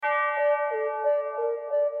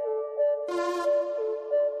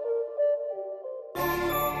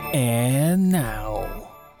And now,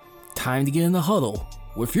 time to get in the huddle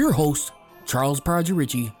with your host, Charles Prodigy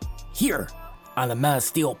Ritchie, here on the Mass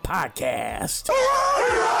Steel Podcast.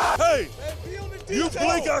 Hey, you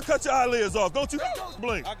blink, I'll cut your eyelids off. Don't you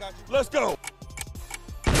blink. I got you. Let's go.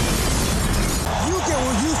 You get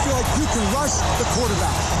where you feel like you can rush the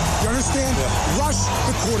quarterback. You understand? Yeah. Rush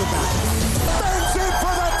the quarterback. Bangs in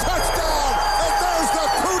for the touchdown, and there's the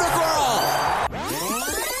coup de grace.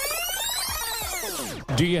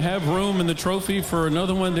 Do you have room in the trophy for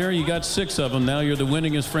another one there? You got 6 of them now. You're the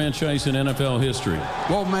winningest franchise in NFL history.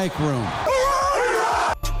 We'll make room.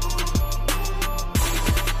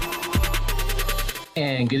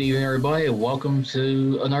 And good evening, everybody. Welcome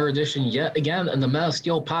to another edition yet again of the Mass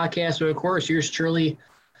Steel Podcast. But of course, here's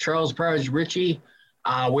Charles Prodigy Ritchie.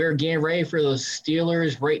 We're getting ready for the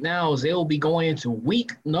Steelers right now as they will be going into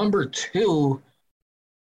week number 2,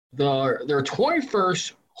 their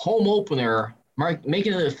 21st home opener,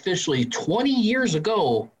 making it officially 20 years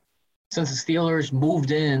ago since the Steelers moved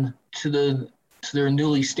in to their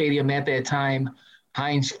newly stadium at that time,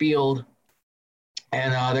 Heinz Field,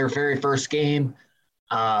 and their very first game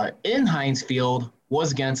in Heinz Field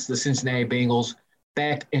was against the Cincinnati Bengals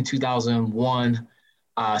back in 2001.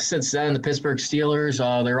 Since then, the Pittsburgh Steelers,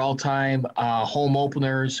 their all-time home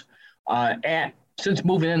openers, since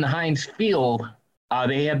moving into Heinz Field,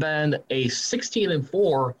 they have been a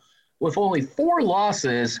 16-4 with only 4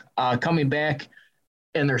 losses coming back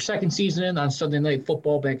in their second season on Sunday Night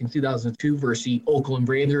Football back in 2002 versus the Oakland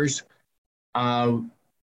Raiders,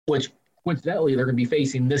 which coincidentally, they're going to be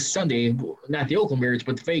facing this Sunday, not the Oakland Raiders,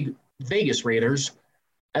 but the Vegas Raiders.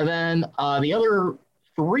 And then the other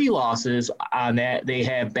 3 losses on that they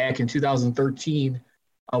had back in 2013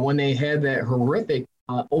 when they had that horrific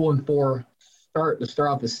 0-4 start to start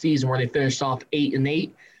off the season where they finished off 8-8.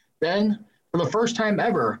 Then, for the first time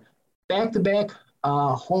ever, back-to-back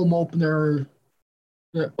home openers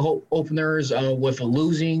with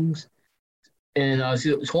losings in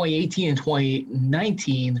 2018 and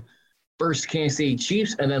 2019 versus Kansas City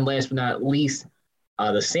Chiefs, and then last but not least,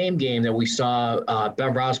 the same game that we saw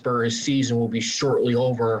Ben Roethlisberger's season will be shortly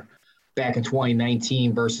over back in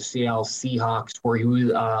 2019 versus Seattle Seahawks, where he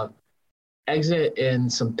would exit in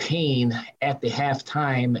some pain at the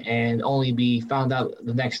halftime and only be found out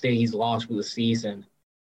the next day he's lost for the season.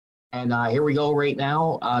 And here we go right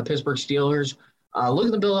now, Pittsburgh Steelers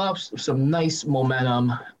looking to build up some nice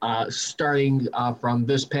momentum starting from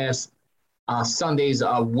this past Sunday's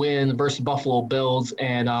win versus Buffalo Bills.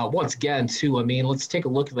 And once again, too, I mean, let's take a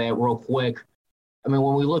look at that real quick. I mean,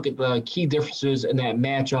 when we look at the key differences in that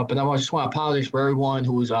matchup, and I just want to apologize for everyone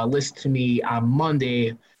who was listening to me on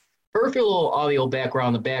Monday. Perfect little audio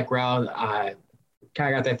background in the background. I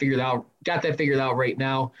kind of got that figured out right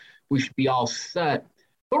now. We should be all set.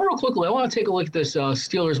 But real quickly, I want to take a look at this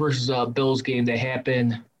Steelers versus Bills game that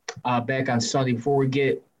happened back on Sunday before we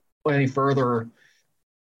get any further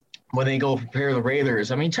when they go prepare the Raiders.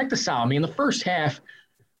 I mean, check this out. I mean, the first half,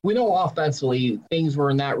 we know offensively things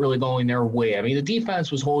were not really going their way. I mean, the defense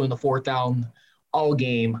was holding the fourth down all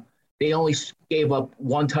game. They only gave up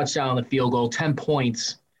 1 touchdown on the field goal, 10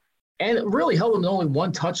 points, and it really held them to only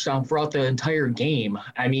 1 touchdown throughout the entire game.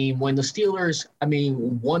 I mean, when the Steelers,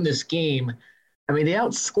 won this game, they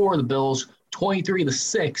outscored the Bills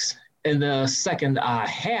 23-6 in the second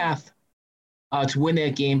half to win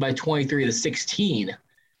that game by 23-16.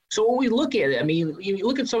 So when we look at it, you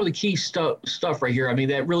look at some of the key stuff right here,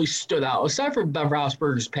 that really stood out. Aside from Ben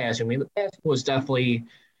Roethlisberger's passing, the passing was definitely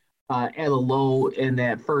at a low in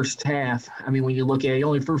that first half. When you look at it, he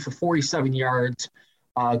only threw for 47 yards,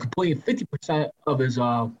 completing 50% of his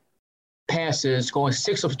passes, going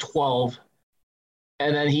 6 of 12.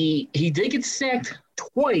 And then he did get sacked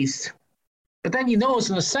twice. But then you notice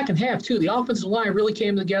in the second half, too, the offensive line really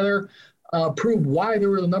came together, proved why they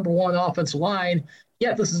were the number 1 offensive line.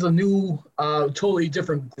 Yeah, this is a new, totally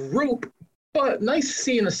different group, but nice to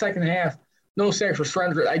see in the second half, no sacks for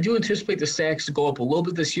surrendered. I do anticipate the sacks to go up a little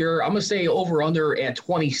bit this year. I'm going to say over-under at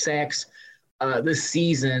 20 sacks this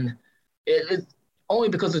season, only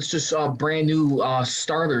because it's just brand new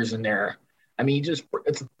starters in there.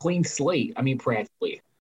 It's a clean slate, practically.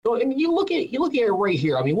 So, you look at it right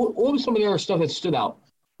here. What was some of the other stuff that stood out?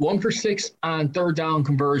 1 for 6 on third down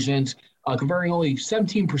conversions, converting only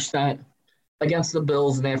 17%. Against the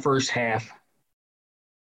Bills in that first half.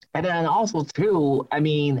 And then also, too,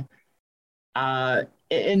 in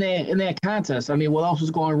that contest, what else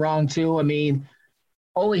was going wrong, too?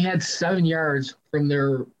 Only had 7 yards from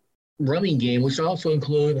their running game, which also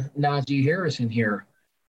include Najee Harris in here.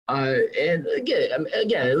 And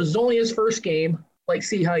again, it was only his first game.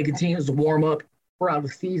 See how he continues to warm up throughout the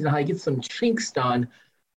season, how he gets some chinks done.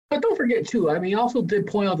 But don't forget, too, I mean, also did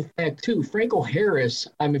point out the fact, too, Franco Harris,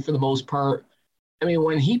 I mean, for the most part, I mean,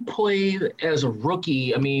 when he played as a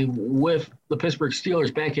rookie, I mean, with the Pittsburgh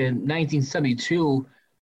Steelers back in 1972,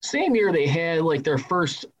 same year they had, like, their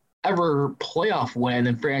first ever playoff win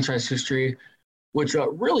in franchise history, which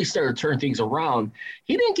really started to turn things around.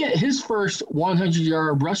 He didn't get his first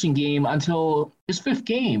 100-yard rushing game until his 5th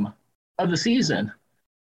game of the season.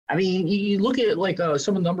 I mean, you look at, like,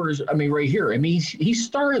 some of the numbers, I mean, right here. I mean, he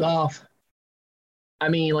started off, I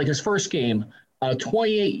mean, like, his first game,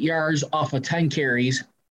 28 yards off of 10 carries,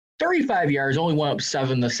 35 yards, only went up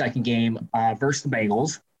 7 the second game versus the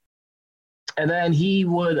Bengals. And then he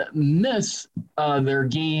would miss their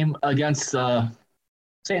game against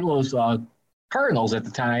St. Louis Cardinals at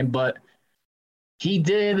the time, but he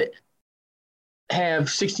did have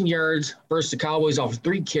 16 yards versus the Cowboys off of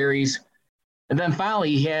 3 carries. And then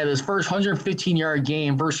finally, he had his first 115-yard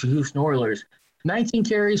game versus the Houston Oilers. 19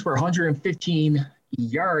 carries for 115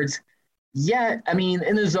 yards. Yet, I mean,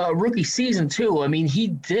 in his rookie season, too, I mean, he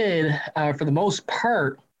did, for the most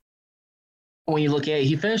part, when you look at it,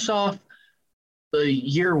 he finished off the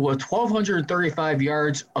year with 1,235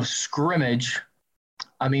 yards of scrimmage.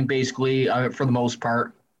 I mean, basically, for the most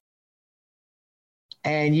part.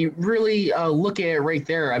 And you really look at it right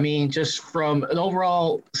there. I mean, just from an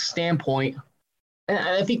overall standpoint, and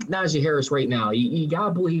I think Najee Harris right now, you got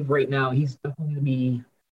to believe right now he's definitely going to be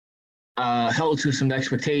held to some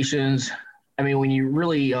expectations. I mean, when you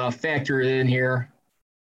really factor it in here,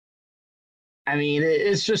 I mean,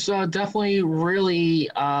 it's just definitely really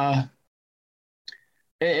an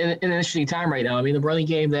interesting time right now. I mean, the running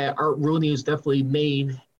game that Art Rooney has definitely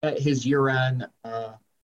made at his year-end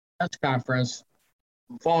press conference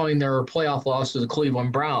following their playoff loss to the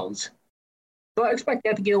Cleveland Browns. So I expect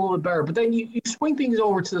that to get a little bit better. But then you swing things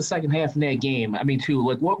over to the second half in that game. I mean, too,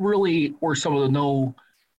 like what really were some of the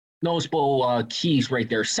noticeable keys right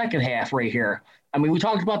there? Second half right here. I mean, we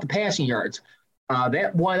talked about the passing yards.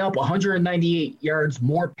 That went up 198 yards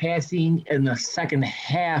more passing in the second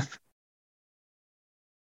half.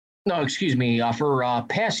 No, excuse me, for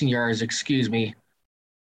passing yards, excuse me.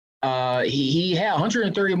 He had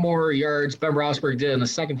 130 more yards Ben Roethlisberger did in the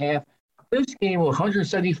second half. This game was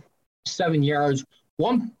 177 yards,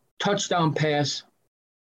 1 touchdown pass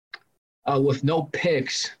with no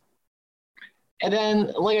picks. And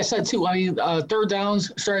then, like I said, too, I mean, third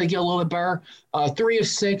downs started to get a little bit better. 3 of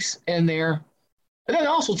 6 in there. And then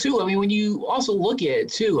also, too, I mean, when you also look at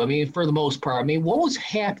it, too, I mean, for the most part, I mean, what was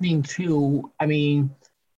happening, too, I mean,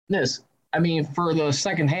 for the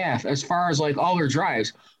second half, as far as, like, all their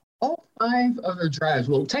drives, all 5 of their drives,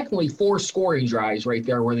 well, technically 4 scoring drives right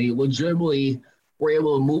there where they legitimately were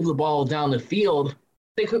able to move the ball down the field.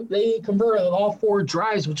 They converted all 4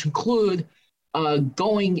 drives, which include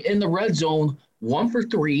going in the red zone 1 for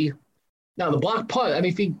 3. Now, the block punt, I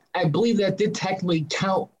mean, I believe that did technically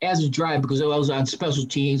count as a drive because it was on special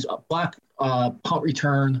teams, a block punt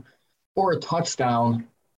return for a touchdown,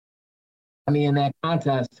 I mean, in that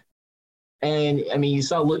contest. And, I mean, you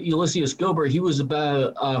saw Ulysses Gilbert, he was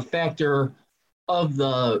about a factor of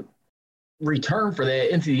the return for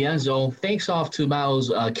that into the end zone. Thanks off to Miles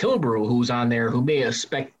Killebrew, who's on there, who made a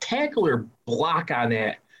spectacular block on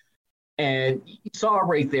that. And you saw it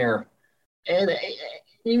right there. And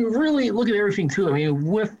you really look at everything, too. I mean,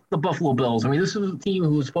 with the Buffalo Bills, I mean, this is a team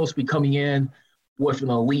who was supposed to be coming in with an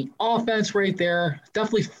elite offense right there.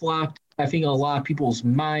 Definitely flopped, I think, in a lot of people's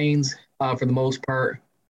minds for the most part.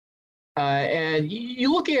 And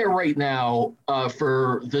you look at it right now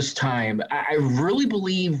for this time, I really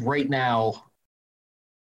believe right now,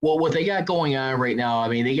 well, what they got going on right now, I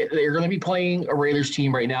mean, they're going to be playing a Raiders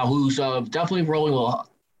team right now who's definitely rolling with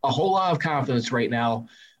a whole lot of confidence right now.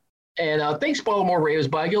 And thanks, Baltimore Ravens,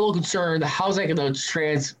 but I get a little concerned. How's that going to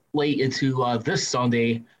translate into this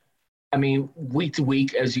Sunday? I mean, week to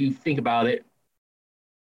week, as you think about it.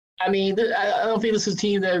 I mean, I don't think this is a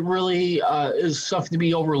team that really is something to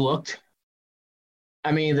be overlooked.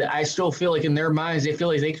 I mean, I still feel like in their minds, they feel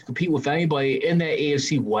like they can compete with anybody in that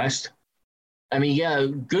AFC West. I mean, yeah,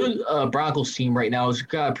 good Broncos team right now has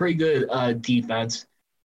got a pretty good defense.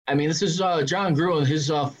 I mean, this is John Gruden, his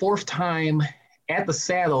 4th time at the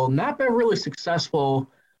saddle. Not been really successful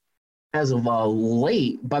as of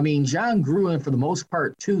late, but I mean, John Gruden, for the most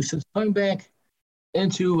part, too, since coming back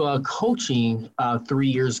into coaching 3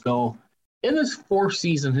 years ago, in his 4th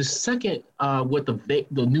season, his second with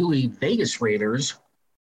the newly Vegas Raiders,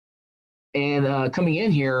 and coming in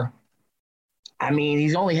here, I mean,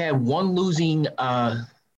 he's only had 1 losing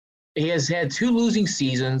he has had 2 losing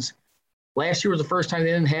seasons. Last year was the first time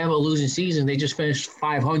they didn't have a losing season. They just finished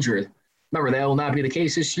 500. Remember, that will not be the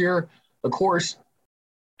case this year. Of course,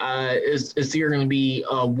 is either going to be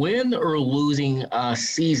a win or losing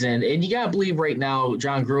season. And you got to believe right now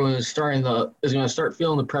John Gruden is going to start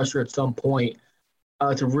feeling the pressure at some point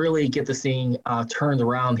to really get this thing turned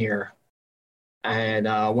around here. And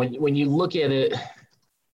when you look at it,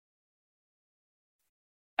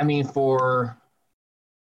 I mean,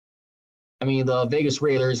 the Vegas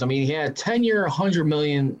Raiders, I mean, he had a 10-year, $100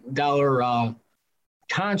 million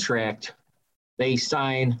contract they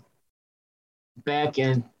signed back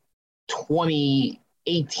in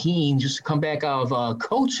 2018 just to come back out of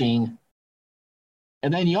coaching.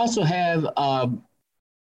 And then you also have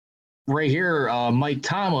right here Mike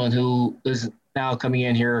Tomlin, who is now coming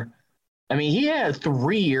in here. I mean, he had a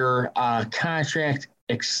 3-year contract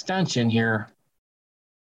extension here.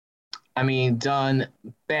 I mean, done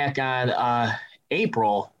back on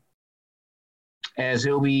April, as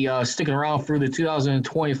he'll be sticking around through the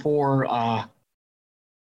 2024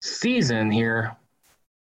 season here.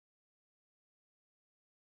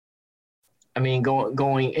 I mean,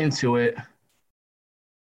 going into it.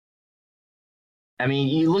 I mean,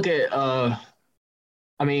 you look at,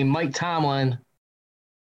 Mike Tomlin.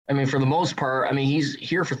 I mean, for the most part, I mean, he's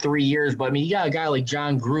here for 3 years, but I mean, you got a guy like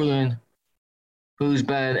John Gruden, who's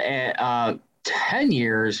been at 10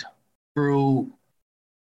 years through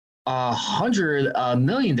 $100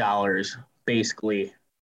 million, basically.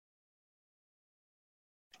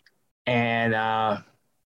 And a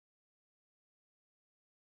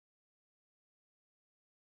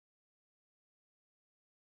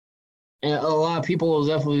lot of people are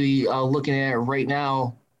definitely looking at it right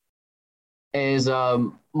now as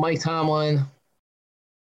Mike Tomlin.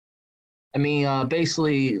 I mean,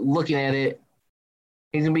 basically looking at it,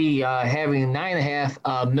 he's going to be having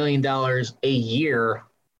 $9.5 million a year,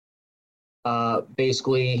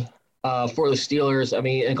 basically, for the Steelers. I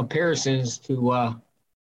mean, in comparisons to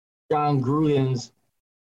John Gruden's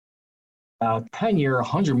 10-year,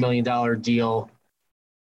 $100 million deal.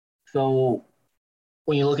 So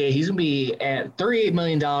when you look at it, he's going to be at $38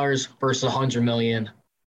 million versus $100 million.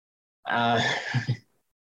 I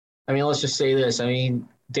mean, let's just say this. I mean,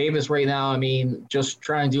 Davis right now, I mean, just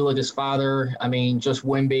trying to do like his father. I mean, just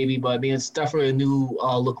win, baby. But, I mean, it's definitely a new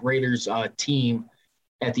look Raiders team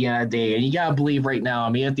at the end of the day. And you got to believe right now, I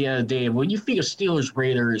mean, at the end of the day, when you think of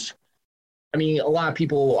Steelers-Raiders, I mean, a lot of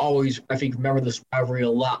people always, I think, remember this rivalry a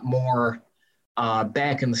lot more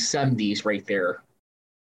back in the 70s right there.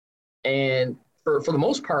 And for the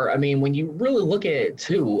most part, I mean, when you really look at it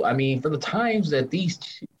too, I mean, for the times that these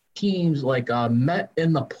teams like met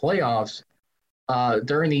in the playoffs,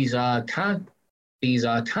 during these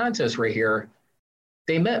contests right here,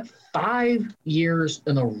 they met 5 years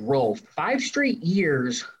in a row, 5 straight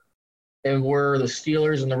years, and where the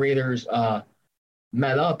Steelers and the Raiders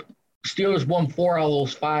met up. Steelers won 4 out of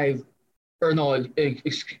those 5, or no,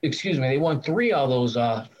 excuse me, they won 3 out of those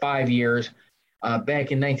 5 years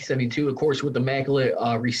back in 1972, of course, with the Immaculate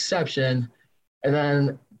Reception, and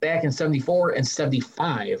then back in 74 and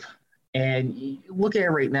 75. And you look at it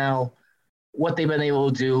right now, what they've been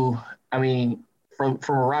able to do, I mean, from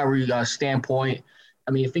a rivalry standpoint,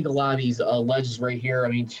 I mean, I think a lot of these legends right here, I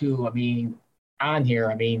mean, too, I mean, on here,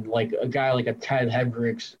 I mean, like a guy like a Ted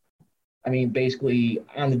Hendricks, I mean, basically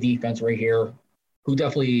on the defense right here, who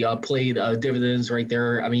definitely played dividends right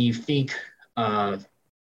there. I mean, you think right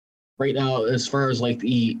now, as far as like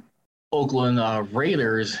the Oakland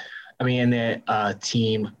Raiders, I mean, that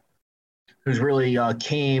team who's really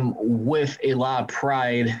came with a lot of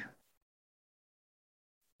pride.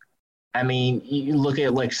 I mean, you look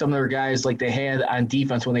at like some of their guys like they had on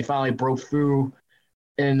defense when they finally broke through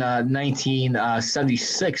in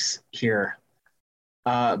 1976 here,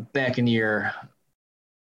 back in the year.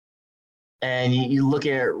 And you look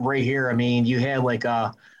at it right here, I mean, you had like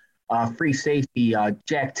a free safety,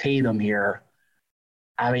 Jack Tatum here.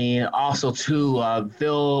 I mean, also too,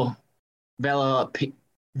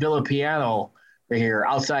 Villapiano right here,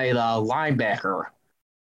 outside linebacker.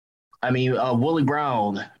 I mean, Willie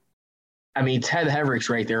Brown. I mean, Ted Hendricks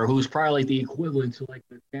right there, who's probably like the equivalent to like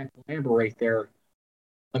the Jack Lambert right there.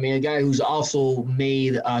 I mean, a guy who's also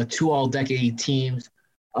made 2 all-decade teams,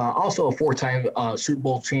 also a 4-time Super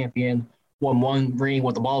Bowl champion, won 1 ring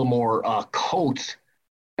with the Baltimore Colts.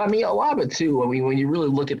 I mean, a lot of it too. I mean, when you really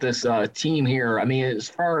look at this team here, I mean, as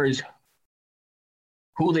far as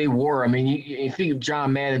who they were, I mean, you think of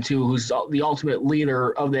John Madden too, who's the ultimate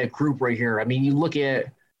leader of that group right here. I mean, you look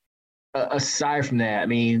at, aside from that, I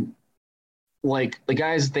mean, like the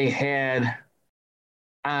guys that they had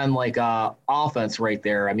on like offense right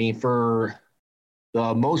there. I mean, for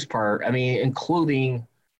the most part, I mean, including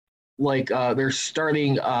like their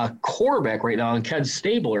starting quarterback right now, and Ken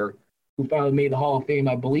Stabler. who finally made the Hall of Fame.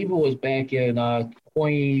 I believe it was back in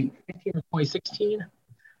 2015 or 2016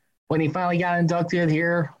 when he finally got inducted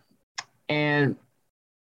here. And,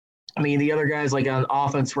 I mean, the other guys, like on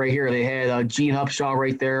offense right here, they had Gene Upshaw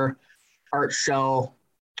right there, Art Shell,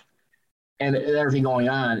 and everything going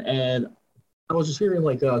on. And I was just hearing,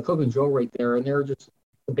 like, Cook and Joe right there, and they were just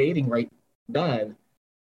debating right then.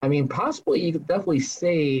 I mean, possibly you could definitely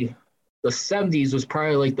say the 70s was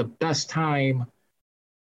probably, like, the best time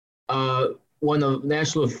when the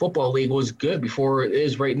National Football League was good before it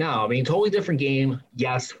is right now. I mean, totally different game,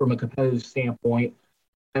 yes, from a competitive standpoint.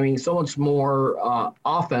 I mean, so much more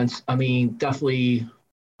offense, I mean, definitely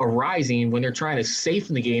arising when they're trying to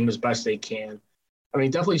safen the game as best they can. I mean,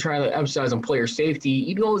 definitely trying to emphasize on player safety,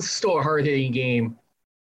 even though it's still a hard-hitting game.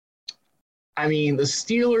 I mean, the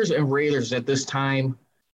Steelers and Raiders at this time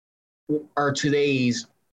are today's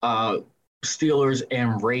Steelers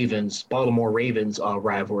and Ravens, Baltimore Ravens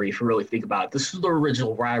rivalry, if you really think about it. This is the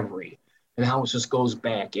original rivalry and how much this goes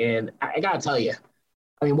back. And I got to tell you,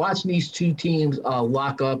 I mean, watching these two teams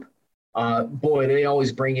lock up, boy, they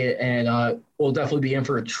always bring it, and we'll definitely be in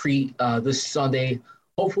for a treat this Sunday.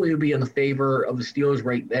 Hopefully it'll be in the favor of the Steelers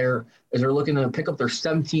right there as they're looking to pick up their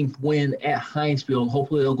 17th win at Heinz Field.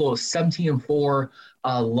 Hopefully they'll go 17-4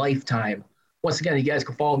 lifetime. Once again, you guys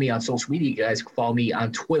can follow me on social media. You guys can follow me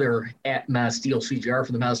on Twitter at MassSteelCGR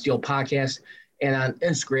for the Mass Steel Podcast and on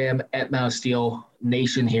Instagram at Mass Steel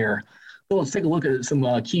Nation here. So let's take a look at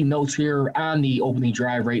some key notes here on the opening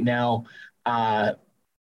drive right now.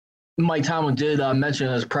 Mike Tomlin did mention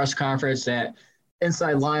in his press conference that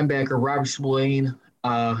inside linebacker Robert Spillane,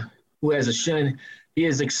 who has a shin, he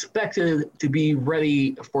is expected to be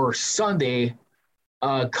ready for Sunday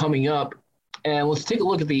coming up. And let's take a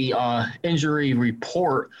look at the injury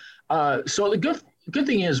report. So the good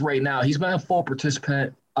thing is right now he's been a full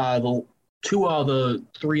participant the 2 out of the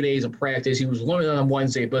 3 days of practice. He was limited on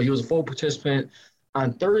Wednesday, but he was a full participant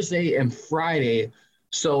on Thursday and Friday.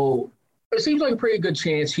 So it seems like a pretty good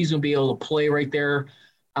chance he's going to be able to play right there,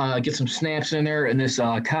 get some snaps in there in this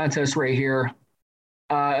contest right here.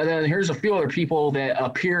 And then here's a few other people that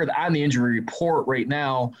appeared on the injury report right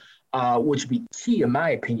now, which would be key in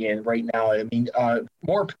my opinion right now. I mean,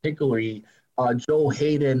 more particularly Joe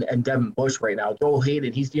Hayden and Devin Bush right now. Joe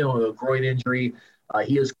Hayden, he's dealing with a groin injury.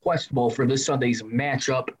 He is questionable for this Sunday's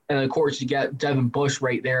matchup. And, of course, you got Devin Bush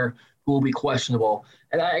right there who will be questionable.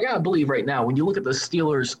 And I got to believe right now, when you look at the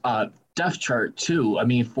Steelers' depth chart, too, I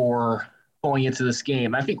mean, for going into this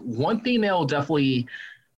game, I think one thing that will definitely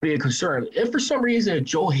be a concern, if for some reason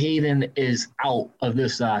Joe Hayden is out of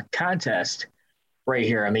this contest right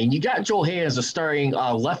here, I mean, you got Joe Hayden as a starting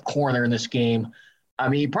left corner in this game. I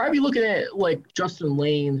mean, you'd probably be looking at, like, Justin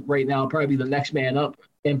Lane right now, probably the next man up,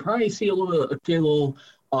 and probably see a little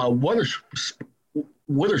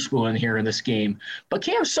Witherspoon here in this game. But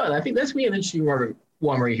Cam Sutton, I think that's going to be an interesting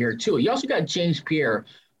one right here, too. You also got James Pierre,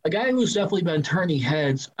 a guy who's definitely been turning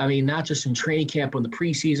heads, I mean, not just in training camp in the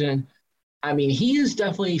preseason. I mean, he is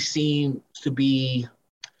definitely seen to be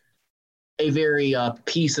a very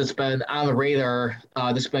piece that's been on the radar,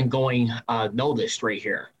 that's been going noticed right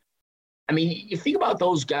here. I mean, you think about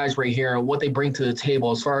those guys right here and what they bring to the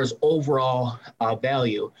table as far as overall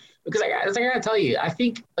value. Because I got to tell you, I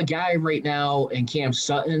think a guy right now in Cam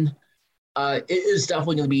Sutton, it is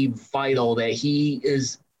definitely going to be vital that he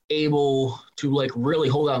is able to, like, really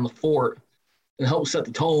hold down the fort and help set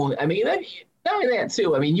the tone. I mean, not only that,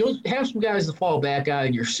 too. I mean, you'll have some guys to fall back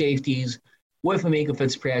on your safeties with Minkah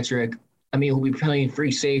Fitzpatrick. I mean, he'll be playing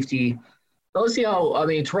free safety. But let's see how, I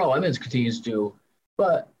mean, Terrell Edmunds continues to do.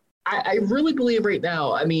 But I really believe right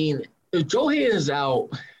now, I mean, if Joe Hayden is out,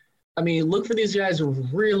 I mean, look for these guys to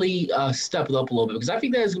really step it up a little bit because I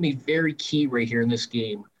think that is going to be very key right here in this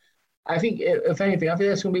game. I think, if anything, I think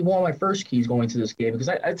that's going to be one of my first keys going to this game because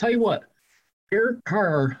I tell you what, Derek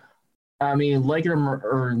Carr, I mean, like him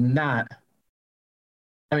or not,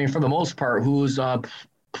 I mean, for the most part, who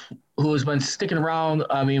has been sticking around,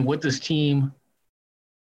 I mean, with this team,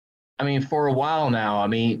 I mean, for a while now, I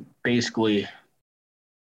mean, basically,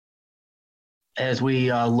 as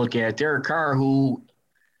we look at Derek Carr, who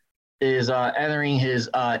is entering his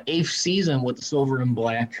 8th season with the Silver and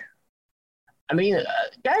Black. I mean,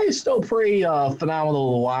 guy is still pretty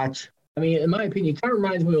phenomenal to watch. I mean, in my opinion, kind of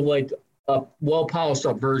reminds me of like a well-polished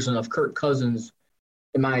up version of Kirk Cousins,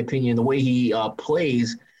 in my opinion, the way he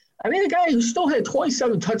plays. I mean, a guy who still had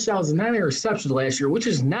 27 touchdowns and 9 interceptions last year, which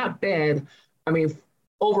is not bad. I mean,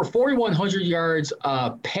 over 4,100 yards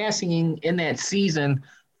passing in that season.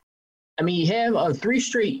 I mean, you have 3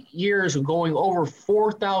 straight years of going over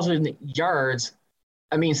 4,000 yards.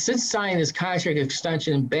 I mean, since signing his contract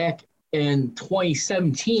extension back in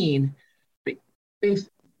 2017,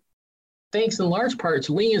 thanks in large part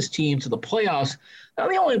to leading his team to the playoffs. Now,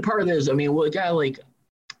 the only part of this, I mean, with a guy like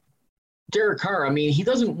Derek Carr, I mean, he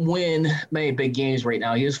doesn't win many big games right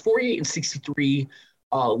now. He has 48-63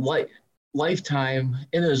 lifetime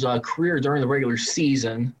in his career during the regular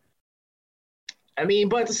season. I mean,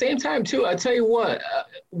 but at the same time, too, I tell you what,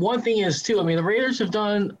 one thing is, too, I mean, the Raiders have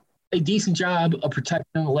done a decent job of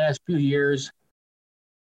protecting him the last few years.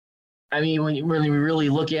 I mean, when we really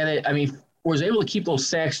look at it, I mean, was able to keep those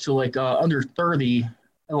sacks to like under 30 in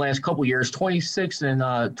the last couple of years, 26 in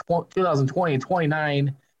 2020 and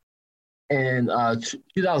 29 in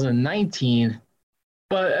 2019.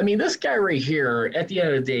 But, I mean, this guy right here, at the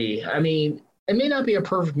end of the day, I mean, it may not be a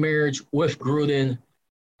perfect marriage with Gruden,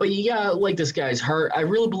 but you got to like this guy's heart. I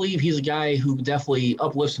really believe he's a guy who definitely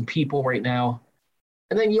uplifts some people right now.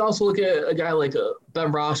 And then you also look at a guy like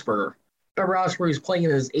Ben Roethlisberger. Ben Roethlisberger is playing in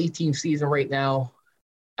his 18th season right now.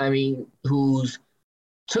 I mean, who's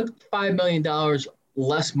took $5 million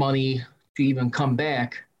less money to even come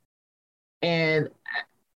back. And,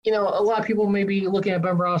 you know, a lot of people may be looking at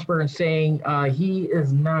Ben Roethlisberger and saying he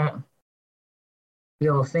is not, you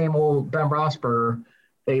know, the same old Ben Roethlisberger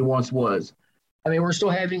that he once was. I mean, we're still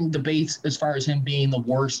having debates as far as him being the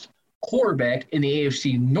worst quarterback in the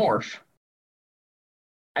AFC North.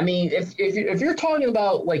 I mean, if you're talking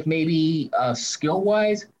about, like, maybe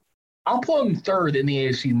skill-wise, I'll put him third in the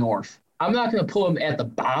AFC North. I'm not going to put him at the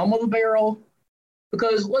bottom of the barrel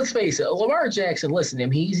because, let's face it, Lamar Jackson, listen to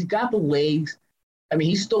him. He's got the legs. I mean,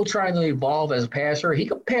 he's still trying to evolve as a passer. He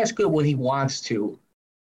can pass good when he wants to.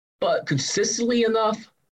 But consistently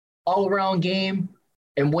enough, all-around game,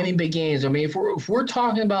 and winning big games. I mean, if we're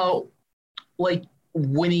talking about, like,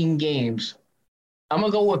 winning games, I'm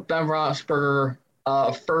going to go with Ben Roethlisberger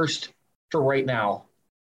first for right now.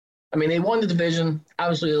 I mean, they won the division.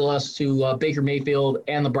 Obviously, they lost to Baker Mayfield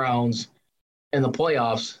and the Browns in the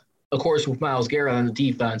playoffs, of course, with Myles Garrett on the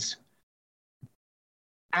defense.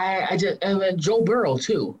 And then Joe Burrow,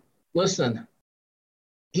 too. Listen,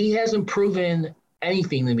 he hasn't proven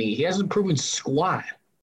anything to me. He hasn't proven squat.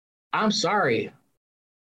 I'm sorry.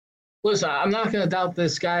 Listen, I'm not going to doubt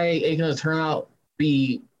this guy ain't going to turn out to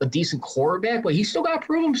be a decent quarterback, but he's still got to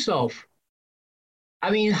prove himself. I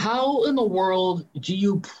mean, how in the world do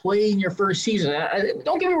you play in your first season?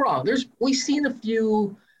 Don't get me wrong. We've seen a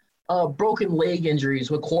few broken leg injuries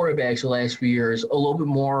with quarterbacks the last few years, a little bit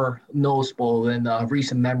more noticeable than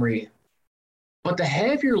recent memory. But to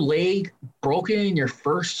have your leg broken in your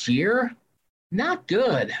first year, not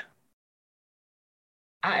good.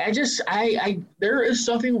 There is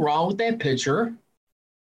something wrong with that pitcher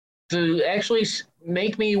to actually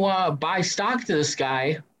make me want to buy stock to this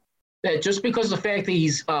guy. That just because of the fact that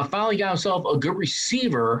he's finally got himself a good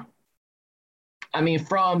receiver,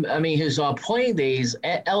 from his playing days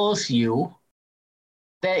at LSU,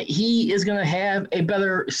 that he is going to have a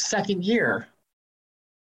better second year.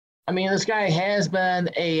 I mean, this guy has been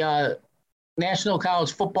a National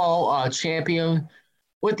College Football champion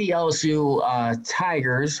with the LSU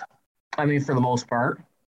Tigers, for the most part.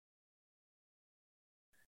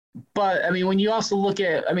 But, when you also look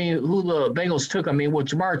at, who the Bengals took, with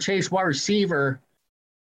Jamar Chase, wide receiver,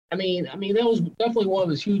 that was definitely one of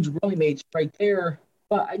his huge running mates right there.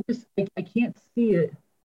 But I can't see it.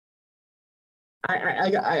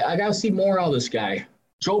 I got to see more out of this guy.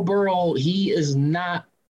 Joe Burrow, he is not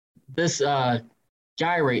this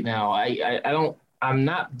guy right now. I'm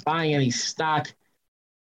not buying any stock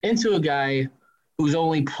into a guy who's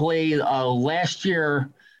only played last year.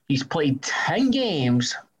 He's played 10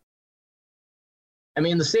 games.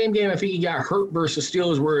 The same game, I think he got hurt versus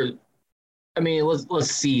Steelers where,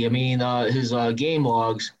 let's see. His game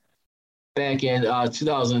logs back in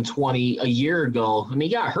 2020, a year ago. He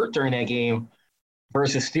got hurt during that game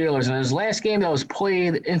versus Steelers. And his last game that was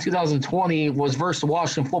played in 2020 was versus the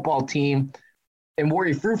Washington football team, and where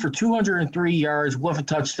he threw for 203 yards with a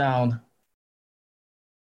touchdown,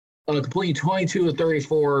 completing 22 of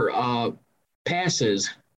 34 passes.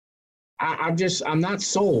 I'm not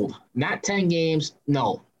sold. Not 10 games,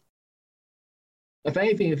 no. If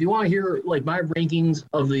anything, if you want to hear like my rankings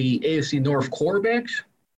of the AFC North quarterbacks,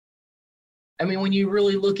 when you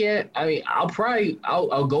really look at,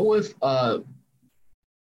 I'll go with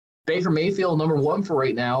Baker Mayfield number one for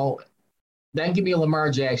right now. Then give me a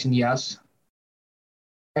Lamar Jackson, yes.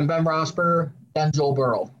 And Ben Roethlisberger, then Joe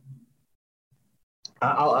Burrow.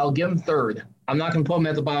 I'll give him third. I'm not going to put him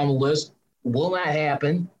at the bottom of the list. Will not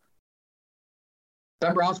happen.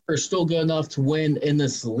 Ben Roethlisberger is still good enough to win in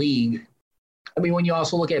this league. When you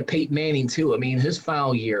also look at Peyton Manning, too, his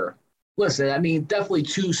final year. Listen, definitely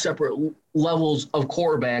two separate levels of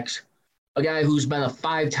quarterbacks. a guy who's been a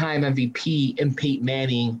 5-time MVP in Peyton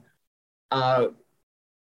Manning, and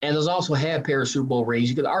has also had a pair of Super Bowl rings.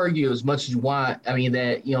 You could argue as much as you want. I mean,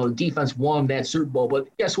 that, the defense won that Super Bowl, but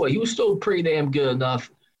guess what? He was still pretty damn good enough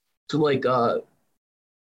to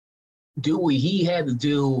do what he had to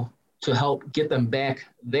do to help get them back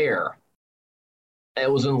there. It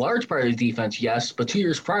was in large part of the defense, yes, but 2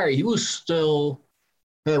 years prior, he was still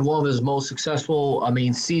had one of his most successful,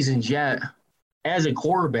 seasons yet as a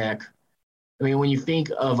quarterback. I mean, when you think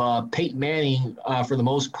of Peyton Manning, for the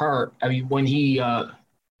most part, when he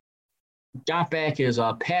got back his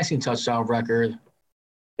passing touchdown record,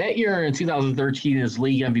 that year in 2013, his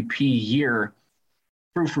league MVP year,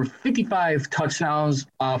 threw for 55 touchdowns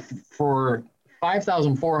for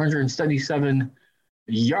 5,477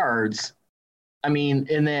 yards.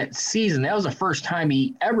 In that season, that was the first time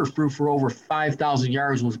he ever threw for over 5,000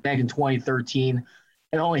 yards, was back in 2013,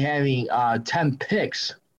 and only having 10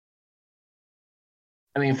 picks,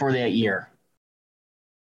 for that year.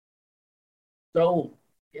 So,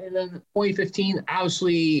 and then 2015,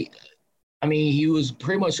 obviously, he was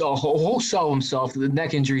pretty much a whole shell of himself. The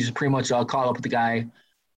neck injuries pretty much caught up with the guy.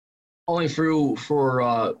 Only threw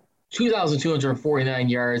for 2,249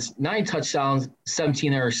 yards, 9 touchdowns,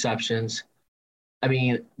 17 interceptions.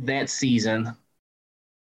 That season.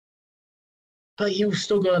 But he was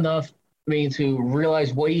still good enough, to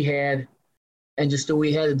realize what he had and just do what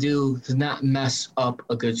he had to do to not mess up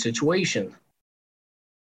a good situation.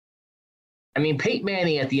 Peyton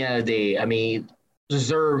Manning, at the end of the day,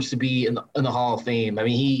 deserves to be in the Hall of Fame.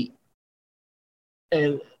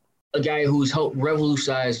 And a guy who's helped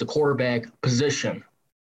revolutionize the quarterback position.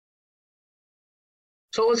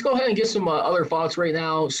 So let's go ahead and get some other thoughts right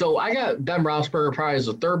now. So I got Ben Roethlisberger probably as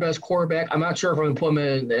the third best quarterback. I'm not sure if I'm going to put him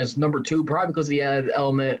in as number 2, probably because of the added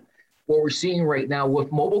element. What we're seeing right now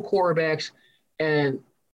with mobile quarterbacks and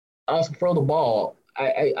also throw the ball,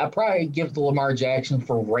 I probably give it to Lamar Jackson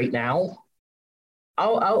for right now.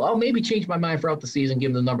 I'll maybe change my mind throughout the season, give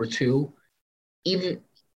him the number 2, even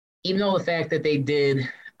though the fact that they did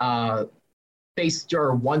face each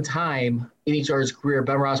other one time in each other's career,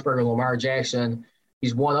 Ben Roethlisberger and Lamar Jackson.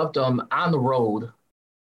 He's one-upped them on the road.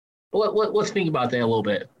 But let's think about that a little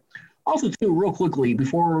bit. Also, too, real quickly,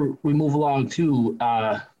 before we move along, too,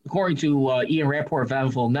 according to Ian Rappaport of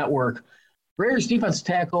NFL Network, Raiders defensive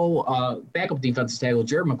tackle, backup defensive tackle,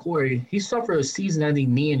 Jared McCoy, he suffered a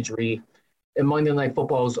season-ending knee injury in Monday Night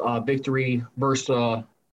Football's victory versus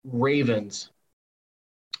Ravens.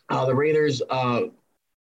 The Raiders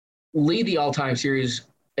lead the all-time series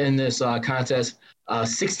in this contest,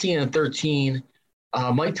 16-13.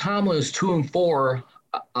 Mike Tomlin is 2-4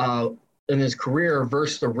 in his career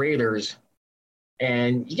versus the Raiders.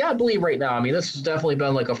 And you got to believe right now, this has definitely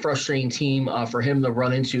been like a frustrating team for him to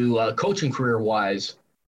run into coaching career-wise.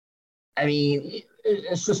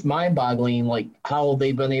 It's just mind-boggling, how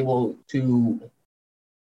they've been able to,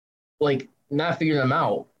 not figure them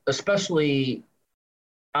out, especially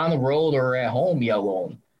on the road or at home, yet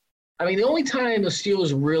alone. The only time the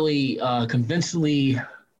Steelers really convincingly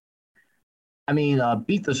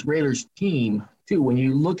beat this Raiders team, too, when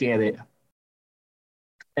you look at it,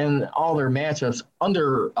 and all their matchups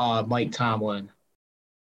under Mike Tomlin,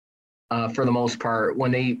 for the most part,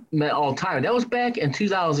 when they met all time. That was back in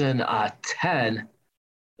 2010.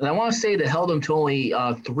 And I want to say they held them to only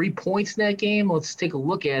 3 points in that game. Let's take a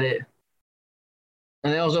look at it.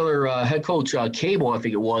 And that was other head coach Cable, I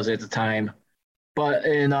think it was at the time. But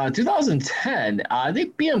in 2010, they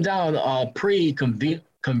beat them down pretty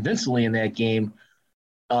convincingly in that game,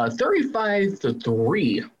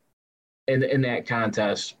 35-3 in that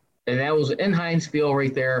contest. And that was in Heinz Field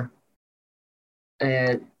right there.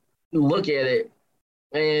 And look at it.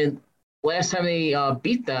 And last time they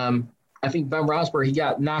beat them, I think Ben Roethlisberger, he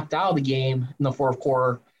got knocked out of the game in the fourth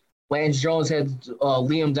quarter. Lance Jones had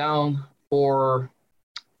Liam down for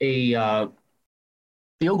a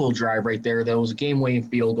field goal drive right there. That was a game-winning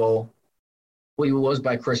field goal. I believe it was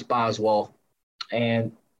by Chris Boswell.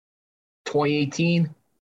 And 2018,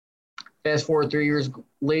 fast forward 3 years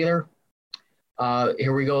later,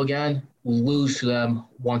 here we go again. We lose to them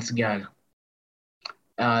once again.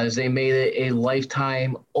 As they made it a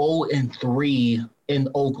lifetime 0-3 in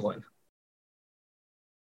Oakland.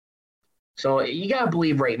 So you got to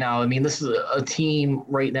believe right now, this is a team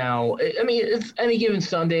right now. It's any given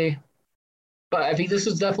Sunday, but I think this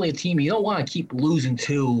is definitely a team you don't want to keep losing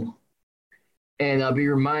to. And be a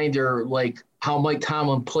reminder, how Mike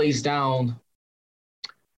Tomlin plays down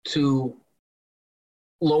to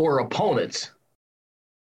lower opponents.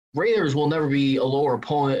 Raiders will never be a lower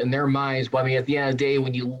opponent in their minds, but at the end of the day,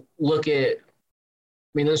 when you look at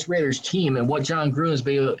mean, this Raiders team and what John Gruden has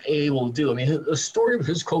been able to do. I mean, the story of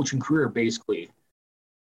his coaching career, basically.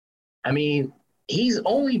 I mean, he's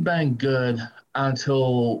only been good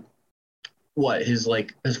until his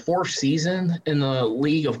fourth season in the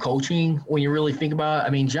league of coaching. When you really think about it, I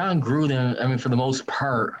mean, John Gruden. I mean, for the most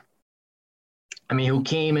part, I mean, who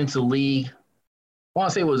came into the league? I want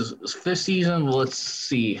to say it was his fifth season. Let's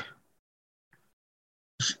see.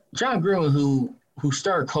 John Gruden, who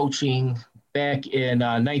started coaching back in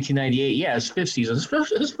 1998. Yeah, his fifth season.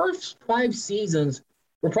 His first 5 seasons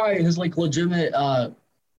were probably his legitimate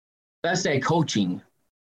best at coaching,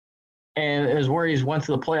 and it was where he went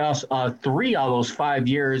to the playoffs 3 out of those 5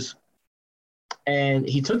 years, and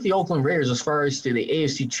he took the Oakland Raiders as far as to the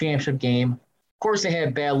AFC Championship game. Of course, they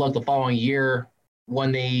had bad luck the following year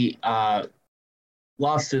when they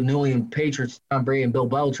lost to the New England Patriots, Tom Brady and Bill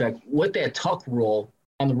Belichick, with that tuck rule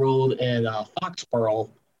on the road in Foxborough,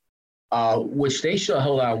 which they should have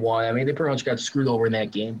held on one. I mean, they pretty much got screwed over in that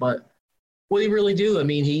game. But what did he really do? I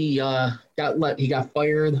mean, he got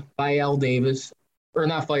fired by Al Davis, or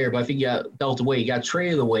not fired, but I think he got dealt away. He got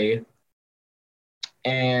traded away,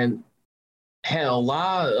 and had a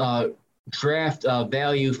lot of draft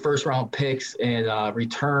value, first round picks in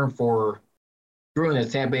return for Gruden the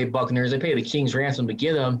Tampa Bay Buccaneers. They paid the King's ransom to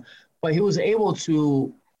get him, but he was able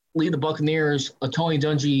to lead the Buccaneers, a Tony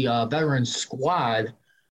Dungy veteran squad,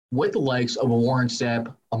 with the likes of a Warren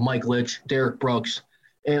Sapp, a Mike Litch, Derek Brooks,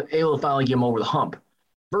 and able to finally get him over the hump.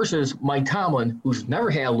 Versus Mike Tomlin, who's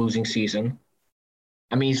never had a losing season.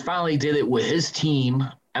 I mean, he's finally did it with his team.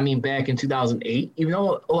 I mean, back in 2008, even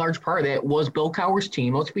though a large part of that was Bill Cowher's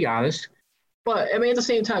team, let's be honest. But, I mean, at the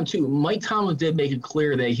same time, too, Mike Tomlin did make it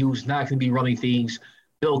clear that he was not going to be running things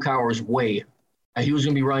Bill Cowher's way. He was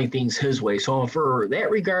going to be running things his way. So, for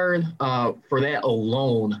that regard, for that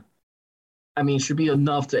alone, I mean, it should be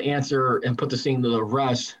enough to answer and put this thing to the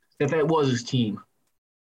rest that was his team.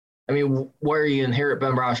 I mean, where he inherit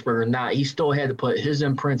Ben Roethlisberger or not, he still had to put his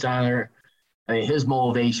imprint on it, I mean, his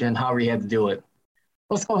motivation, however he had to do it.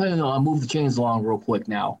 Let's go ahead and move the chains along real quick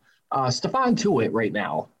now. Stephon Tuitt right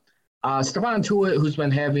now. Stephon Tuitt, who's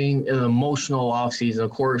been having an emotional offseason,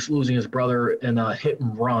 of course, losing his brother in a hit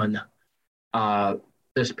and run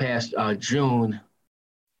this past June.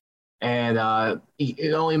 And you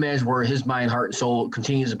can only imagine where his mind, heart, and soul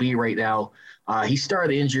continues to be right now. He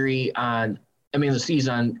started the injury the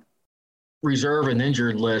season reserve and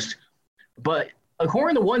injured list. But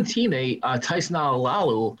according to one teammate, Tyson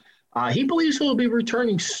Alualu, he believes he'll be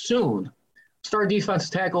returning soon. Started defensive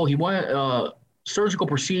tackle. He went surgical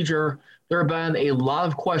procedure. There have been a lot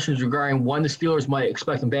of questions regarding when the Steelers might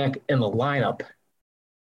expect him back in the lineup.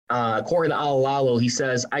 According to Alualu, he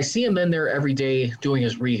says, I see him in there every day doing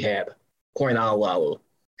his rehab, according to Alualu.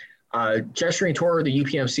 Gesturing toward the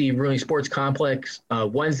UPMC Ruling Sports Complex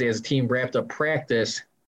Wednesday as the team wrapped up practice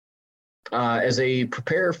as they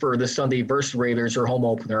prepare for this Sunday versus Raiders, their home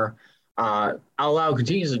opener. Alualu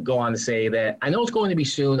continues to go on to say that, I know it's going to be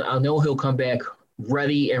soon. I know he'll come back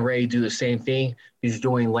ready to do the same thing he was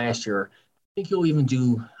doing last year. I think he'll even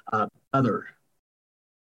do better.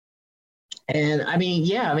 And, I mean,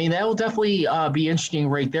 that will definitely be interesting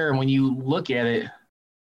right there. And when you look at it,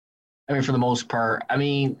 I mean, for the most part, I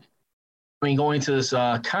mean, going into this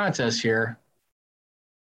contest here,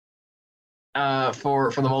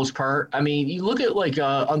 for the most part, I mean, you look at,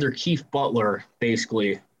 under Keith Butler,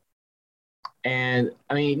 basically. And,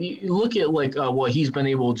 I mean, you look at, what he's been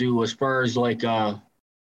able to do as far as, with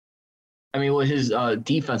his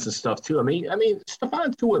defense and stuff, too. I mean,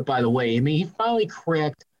 Stephon Tuitt, by the way, I mean, he finally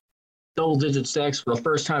cracked double-digit sacks for the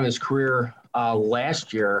first time in his career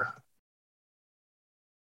last year.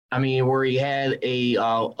 I mean, where he had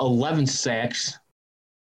 11 sacks.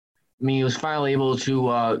 I mean, he was finally able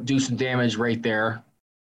to do some damage right there.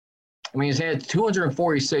 I mean, he's had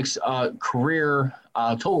 246 career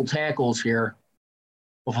total tackles here,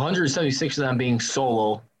 with 176 of them being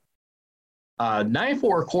solo.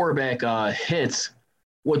 94 quarterback hits,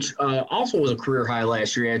 which also was a career high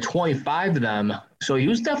last year. He had 25 of them. So he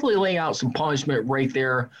was definitely laying out some punishment right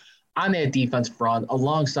there on that defense front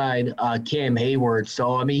alongside Cam Hayward.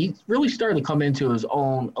 So, I mean, he really started to come into his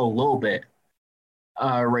own a little bit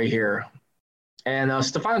right here. And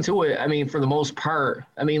Stephon Tuitt, I mean, for the most part,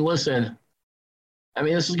 I mean, listen, I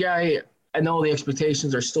mean, this is a guy, I know the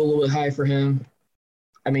expectations are still a little bit high for him.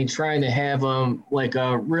 I mean, trying to have him,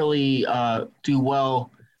 really do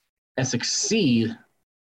well and succeed.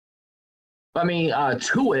 I mean,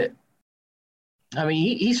 Tuitt, I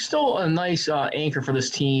mean, he's still a nice anchor for this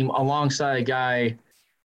team alongside a guy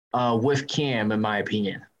with Cam, in my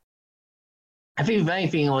opinion. I think, if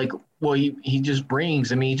anything, what he just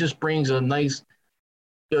brings, I mean, he just brings a nice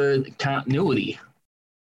good continuity.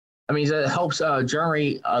 I mean, that helps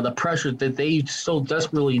generate the pressure that they so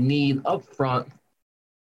desperately need up front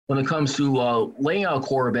when it comes to laying out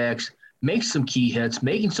quarterbacks, make some key hits,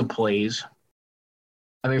 making some plays.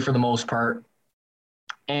 I mean, for the most part.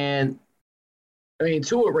 And, I mean,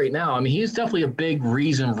 to it right now, I mean, he's definitely a big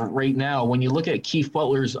reason right now when you look at Keith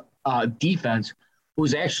Butler's defense,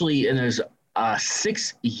 who's actually in his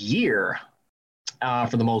sixth year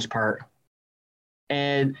for the most part.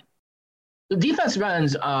 And the defensive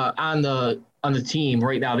ends on the team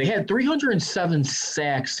right now, they had 307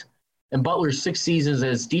 sacks in Butler's 6 seasons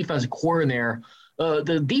as defensive coordinator.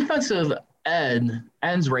 The defensive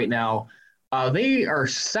ends right now, they are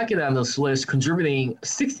second on this list, contributing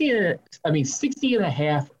 60 and a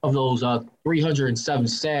half of those 307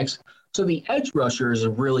 sacks. So the edge rushers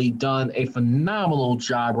have really done a phenomenal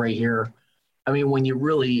job right here. I mean, when you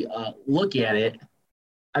really look at it,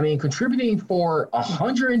 I mean, contributing for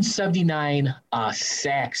 179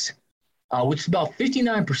 sacks, which is about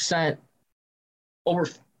 59%,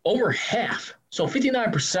 over half. So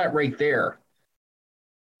 59% right there.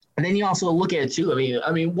 And then you also look at it too.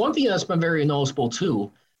 I mean, one thing that's been very noticeable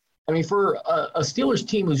too. I mean, for a Steelers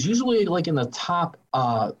team who's usually like in the top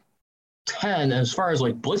 10 as far as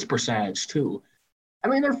like blitz percentage too. I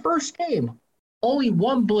mean, their first game, only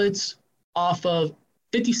one blitz off of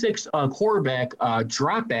 56 quarterback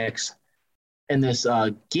dropbacks in this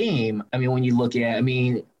game. I mean, when you look at,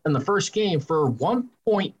 in the first game for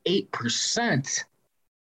 1.8%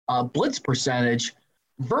 blitz percentage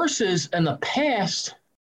versus in the past.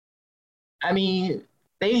 I mean,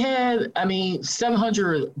 they had,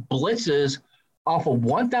 700 blitzes off of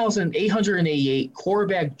 1,888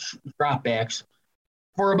 quarterback dropbacks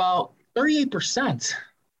for about 38%.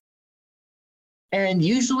 And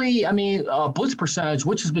usually, blitz percentage,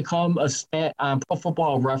 which has become a stat on Pro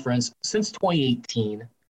Football Reference since 2018,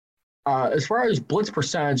 as far as blitz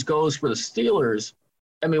percentage goes for the Steelers,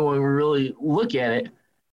 when we really look at it,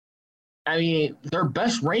 their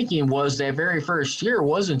best ranking was that very first year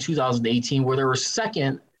was in 2018, where they were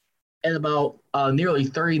second at about nearly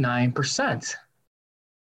 39%.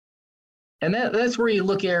 And that's where you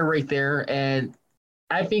look at it right there. And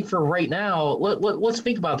I think for right now, let's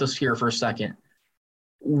think about this here for a second.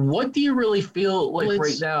 What do you really feel like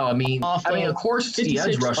right now? Of course, the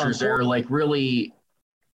edge rushers are like really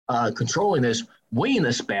controlling this, winning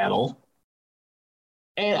this battle.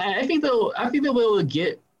 And I think they'll be able to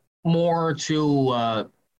get more to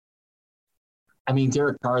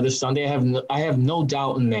Derek Carr this Sunday. I have no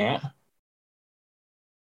doubt in that.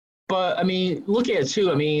 But look at it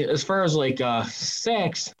too. As far as like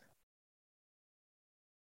sacks,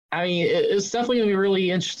 it's definitely gonna be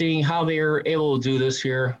really interesting how they're able to do this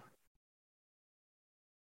here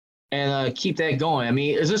and keep that going.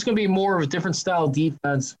 Is this gonna be more of a different style of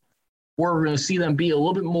defense where we're gonna see them be a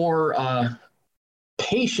little bit more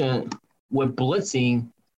patient with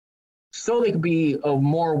blitzing, so they can be a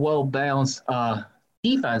more well-balanced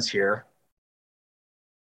defense here?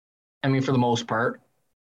 For the most part.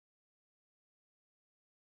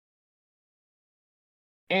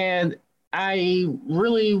 And I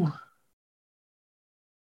really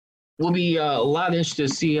will be a lot interested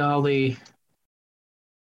to see how they're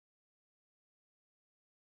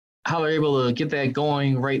able to get that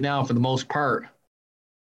going right now for the most part.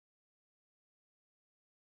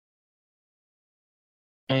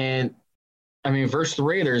 And versus the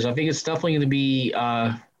Raiders, I think it's definitely going to be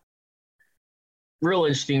real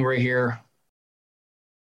interesting right here.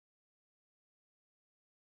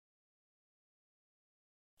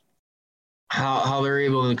 How they're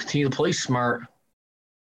able to continue to play smart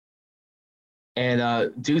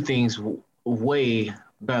and do things way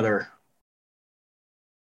better.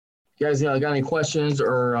 You guys got any questions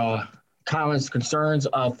or comments, concerns?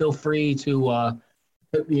 Feel free to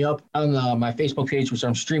hit me up on my Facebook page, which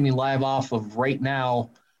I'm streaming live off of right now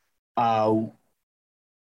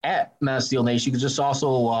at Mass Steel Nation. You can just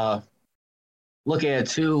also look at it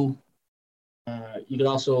too. You can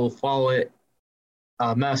also follow it,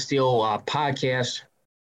 Mass Steel podcast,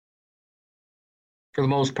 for the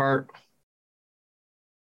most part.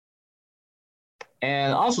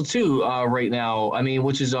 And also too, right now,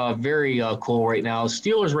 which is very cool right now.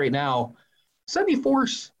 Steelers right now, 74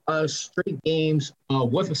 straight games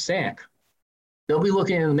with a sack. They'll be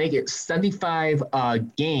looking to make it 75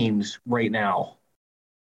 games right now.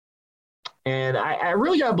 And I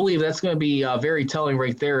really got to believe that's going to be very telling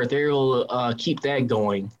right there if they're able to keep that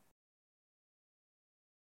going.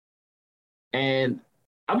 And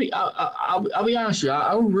I'll be honest with you,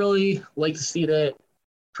 I would really like to see that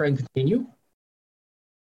trend continue.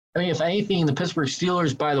 I mean, if anything, the Pittsburgh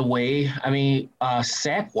Steelers, by the way, I mean,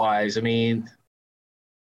 sack-wise, I mean,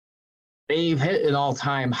 they've hit an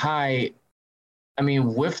all-time high, I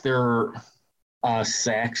mean, with their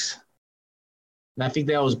sacks. And I think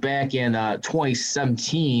that was back in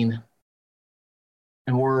 2017.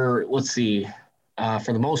 And let's see,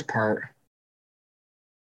 for the most part,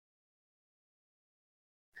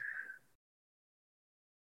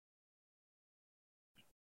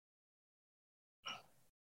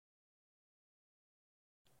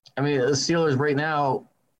 I mean, the Steelers right now,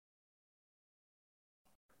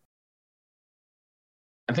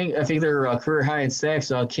 I think their career high in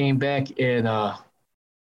sacks came back in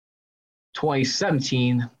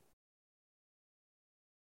 2017,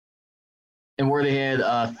 and where they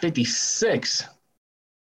had 56,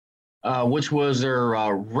 which was their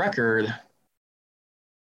record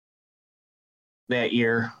that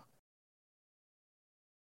year.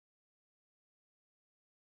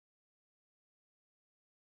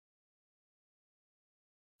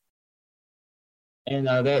 And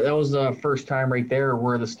that was the first time right there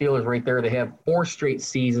where the Steelers right there, they have 4 straight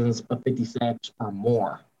seasons of 50 sacks or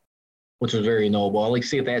more, which was very noble. I'd like to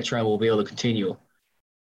see if that trend will be able to continue.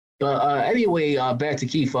 But anyway, back to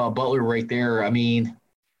Keith Butler right there. I mean,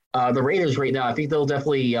 the Raiders right now, I think they'll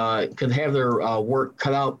definitely could have their work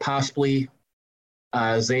cut out possibly,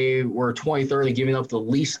 as they were 23rd and giving up the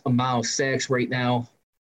least amount of sacks right now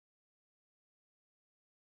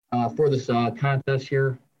for this contest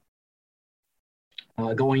here.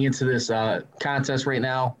 Going into this contest right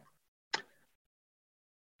now.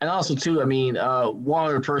 And also, too, I mean, one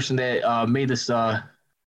other person that made this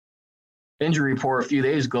injury report a few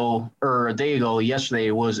days ago, or a day ago, yesterday,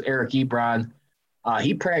 was Eric Ebron.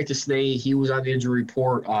 He practiced today. He was on the injury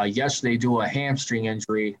report yesterday due to a hamstring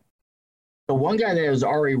injury. The one guy that was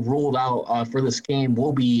already ruled out for this game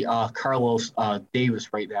will be Carlos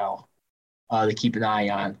Davis right now to keep an eye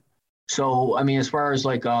on. So, I mean, as far as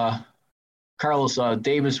like Carlos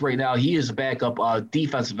Davis right now, he is a backup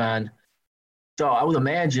defensive end. So I would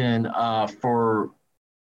imagine for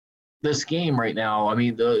this game right now, I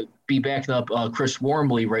mean, be backing up Chris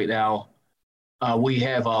Wormley right now. We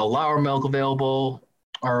have Loudermilk available,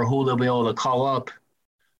 or who they'll be able to call up.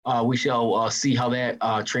 We shall see how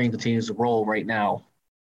that train continues to roll right now.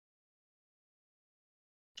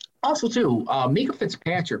 Also, too, Minkah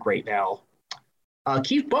Fitzpatrick right now.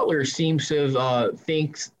 Keith Butler seems to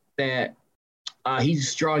think that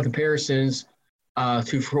he's drawing comparisons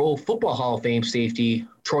to Pro Football Hall of Fame safety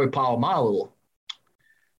Troy Polamalu.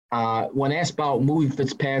 When asked about moving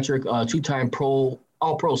Fitzpatrick, two-time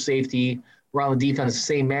All-Pro safety around the defense, the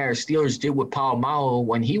same manner Steelers did with Polamalu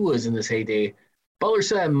when he was in this heyday, Butler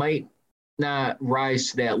said it might not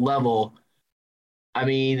rise to that level. I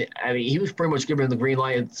mean, he was pretty much given the green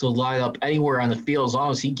light to line up anywhere on the field as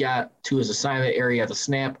long as he got to his assignment area at the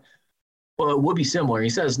snap. Well, it would be similar. He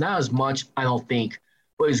says not as much, I don't think,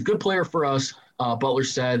 but he's a good player for us. Butler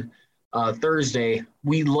said Thursday,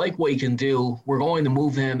 we like what he can do. We're going to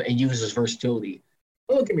move him and use his versatility.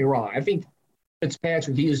 Don't get me wrong. I think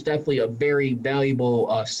Fitzpatrick, he is definitely a very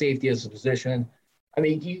valuable safety as a position. I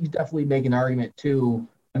mean, you could definitely make an argument, too.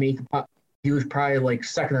 I mean, he was probably like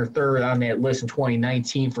second or third on that list in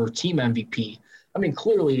 2019 for team MVP. I mean,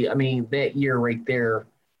 clearly, that year right there,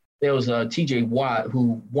 there was TJ Watt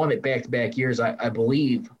who won it back-to-back years, I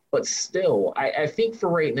believe. But still, I think for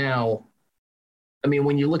right now, I mean,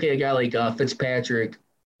 when you look at a guy like Fitzpatrick,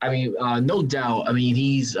 I mean, no doubt, I mean,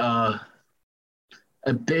 he's a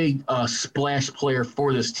big splash player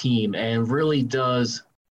for this team and really does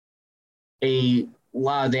a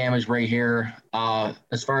lot of damage right here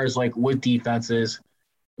as far as, like, with defenses.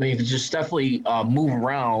 I mean, if you just definitely move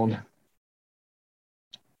around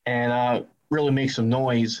and really make some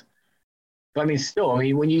noise. But, I mean, still, I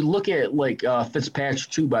mean, when you look at, like,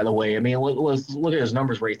 Fitzpatrick, too, by the way, I mean, let's look at his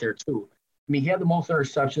numbers right there, too. I mean, he had the most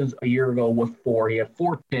interceptions a year ago with 4. He had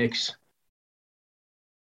 4 picks.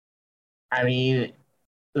 I mean,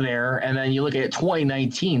 there. And then you look at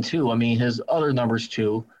 2019, too. I mean, his other numbers,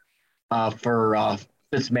 too, for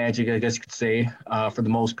Fitzmagic, I guess you could say, for the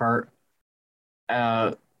most part.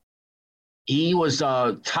 He was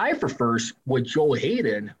tied for first with Joe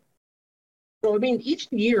Hayden. So, I mean, each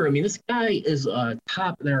year, I mean, this guy is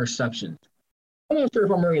top in interceptions. I'm not sure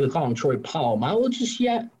if I'm ready to call him Troy Polamalu just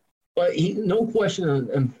yet, but no question,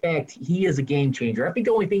 in fact, he is a game changer. I think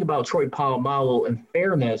the only thing about Troy Polamalu, in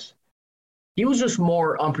fairness, he was just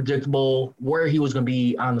more unpredictable where he was going to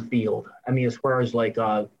be on the field. I mean, as far as, like,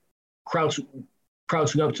 crouching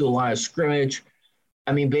up to the line of scrimmage,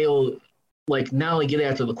 I mean, they'll, like, not only get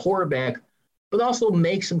after the quarterback, but also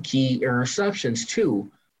make some key interceptions,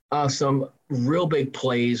 too. Some real big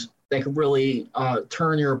plays that could really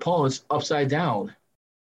turn your opponents upside down.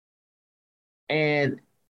 And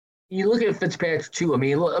you look at Fitzpatrick too. I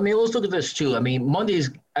mean, let's look at this too.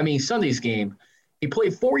 Sunday's game, he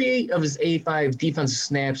played 48 of his 85 defensive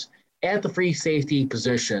snaps at the free safety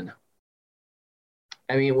position.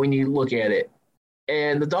 I mean, when you look at it,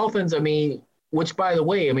 and the Dolphins, I mean, which by the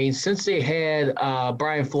way, I mean, since they had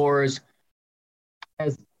Brian Flores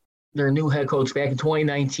as their new head coach back in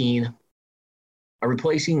 2019,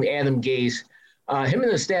 replacing Adam Gase, him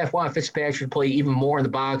and the staff want Fitzpatrick to play even more in the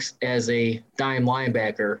box as a dime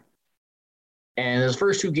linebacker. And his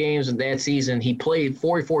first 2 games in that season, he played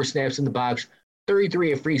 44 snaps in the box,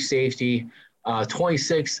 33 at free safety,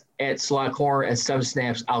 26 at slot corner, and 7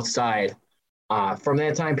 snaps outside. From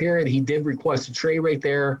that time period, he did request a trade right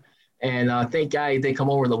there. And thank God they come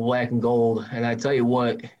over the black and gold. And I tell you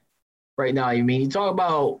what, right now, I mean, you talk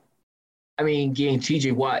about, I mean, getting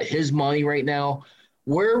TJ Watt his money right now.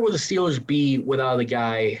 Where would the Steelers be without a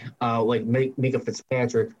guy like Mika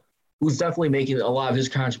Fitzpatrick, who's definitely making a lot of his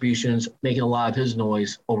contributions, making a lot of his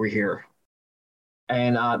noise over here?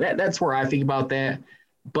 And that's where I think about that.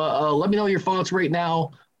 But let me know your thoughts right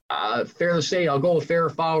now. Fair to say, I'll go with fair or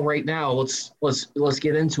foul right now. Let's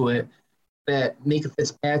get into it. That Mika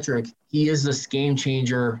Fitzpatrick, he is this game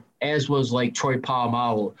changer, as was like Troy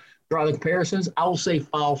Polamalu. Draw the comparisons, I will say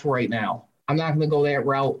foul for right now. I'm not going to go that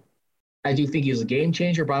route. I do think he's a game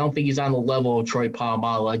changer, but I don't think he's on the level of Troy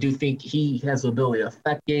Polamalu. I do think he has the ability to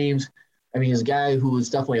affect games. I mean, he's a guy who is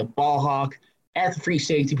definitely a ball hawk at the free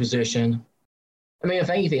safety position. I mean, if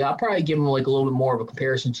anything, I'll probably give him like a little bit more of a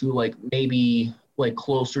comparison to like maybe like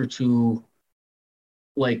closer to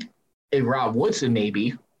like a Rob Woodson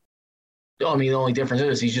maybe. I mean, the only difference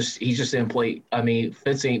is he just didn't play. I mean,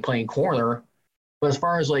 Fitz ain't playing corner. But as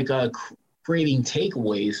far as like creating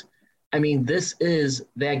takeaways, I mean, this is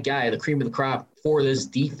that guy, the cream of the crop for this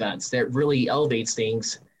defense that really elevates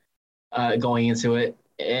things going into it.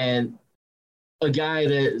 And a guy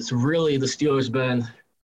that's really the Steelers been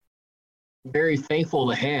very thankful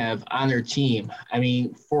to have on their team. I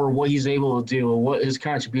mean, for what he's able to do and what his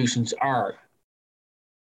contributions are.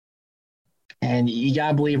 And you got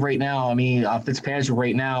to believe right now, I mean, Fitzpatrick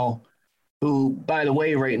right now, who, by the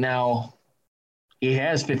way, right now, he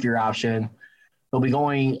has 5th-year option. He'll be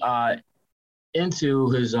going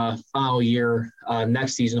into his final year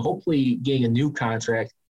next season, hopefully getting a new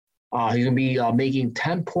contract. He's going to be making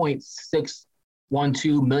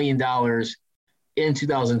 $10.612 million in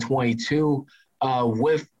 2022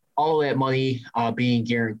 with all of that money being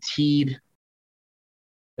guaranteed.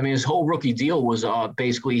 I mean, his whole rookie deal was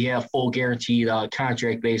basically he had a full guaranteed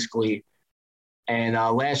contract, basically. And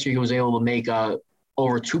last year he was able to make over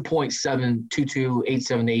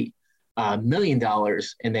 $2.722878 million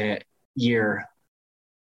in that year.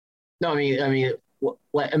 No, I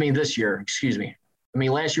mean this year. Excuse me. I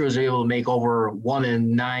mean, last year was able to make over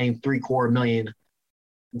 $1.975 million.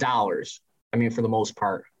 I mean, for the most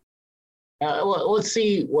part. Let's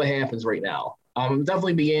see what happens right now. I'm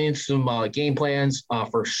definitely beginning some game plans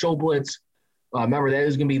for Show Blitz. Remember, that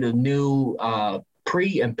is going to be the new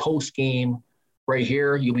pre- and post-game right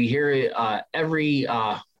here. You'll be hearing it every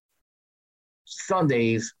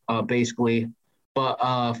Sundays, basically. But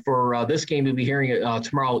for this game, you'll be hearing it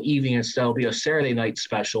tomorrow evening instead. It'll be a Saturday night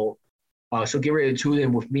special. So get ready to tune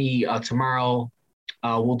in with me tomorrow.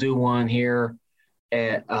 We'll do one here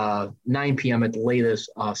at 9 p.m. at the latest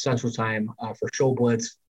Central Time for Show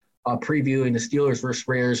Blitz. Previewing the Steelers versus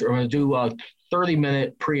Raiders. We're going to do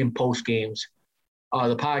 30-minute pre- and post games.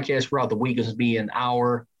 The podcast throughout the week is going to be an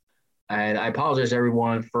hour. And I apologize,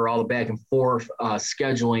 everyone, for all the back and forth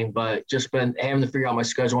scheduling, but just been having to figure out my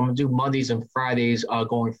schedule. I'm going to do Mondays and Fridays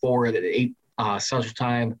going forward at 8 Central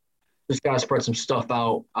Time. Just got to spread some stuff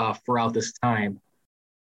out throughout this time.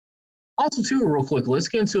 Also, too, real quick, let's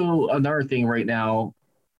get into another thing right now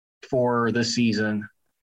for this season.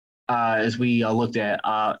 As we looked at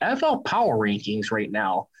NFL power rankings right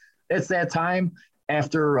now. It's that time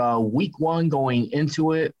after week 1 going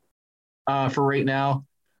into it for right now.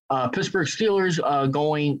 Pittsburgh Steelers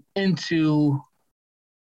going into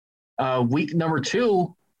week number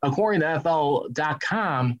 2, according to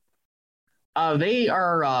NFL.com. They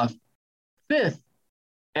are 5th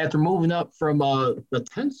after moving up from the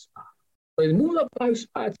 10th spot. They moved up 5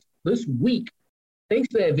 spots this week thanks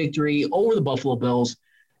to that victory over the Buffalo Bills.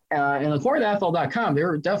 And according to NFL.com, they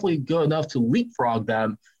were definitely good enough to leapfrog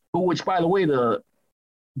them, which, by the way, the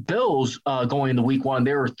Bills going into week 1,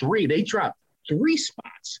 they were 3. They dropped 3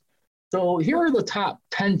 spots. So here are the top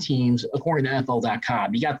 10 teams according to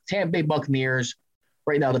NFL.com. You got the Tampa Bay Buccaneers,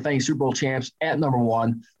 right now defending Super Bowl champs, at number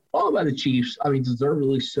 1, followed by the Chiefs. I mean,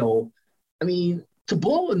 deservedly so. I mean, to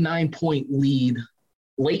blow a 9-point lead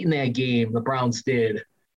late in that game, the Browns did.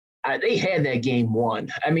 They had that game won.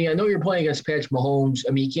 I mean, I know you're playing against Patrick Mahomes.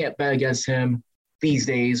 I mean, you can't bet against him these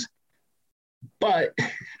days. But,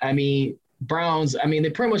 I mean, Browns, I mean,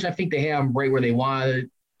 they pretty much, I think they have them right where they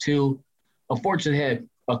wanted to. Unfortunately, they had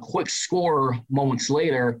a quick score moments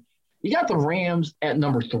later. You got the Rams at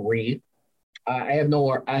number 3. I have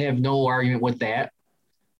no argument with that.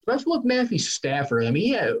 Let's look at Matthew Stafford. I mean, he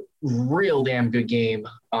had a real damn good game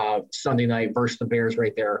Sunday night versus the Bears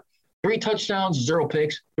right there. 3 touchdowns, 0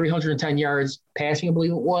 picks, 310 yards passing, I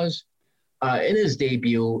believe it was, in his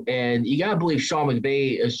debut. And you got to believe Sean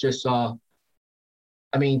McVay is just,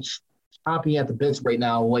 chopping at the bits right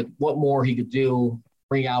now, like what more he could do,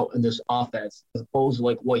 bring out in this offense, as opposed to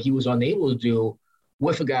like what he was unable to do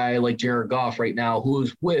with a guy like Jared Goff right now, who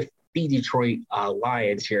is with the Detroit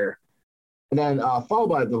Lions here. And then followed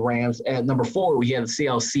by the Rams at number 4, we had the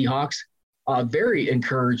Seattle Seahawks. Very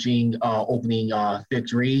encouraging opening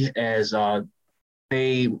victory as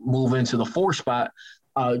they move into the 4 spot,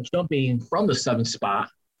 jumping from the 7th spot,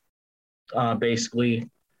 basically,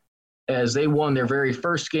 as they won their very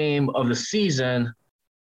first game of the season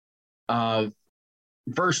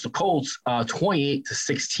versus the Colts,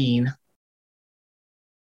 28-16.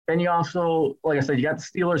 Then you also, like I said, you got the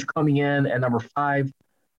Steelers coming in at number 5.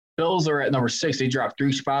 Bills are at number 6. They dropped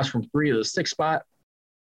 3 spots from 3 to the 6th spot.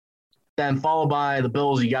 Then followed by the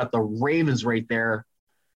Bills, you got the Ravens right there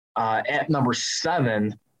at number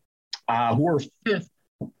 7, who are 5th,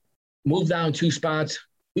 moved down 2 spots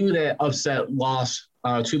through that upset loss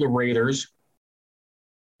to the Raiders.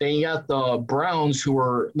 Then you got the Browns, who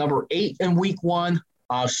were number 8 in week 1,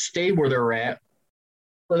 stayed where they're at.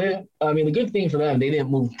 So the good thing for them, they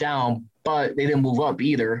didn't move down, but they didn't move up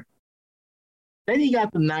either. Then you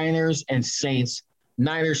got the Niners and Saints.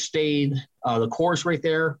 Niners stayed the course right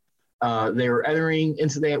there. They were entering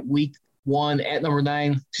into that week 1 at number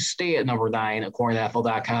 9 to stay at number 9, according to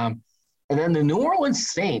NFL.com. And then the New Orleans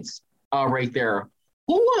Saints right there.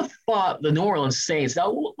 Who would have thought the New Orleans Saints?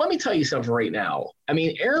 Now, let me tell you something right now. I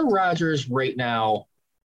mean, Aaron Rodgers right now,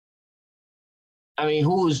 I mean,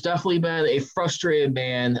 who has definitely been a frustrated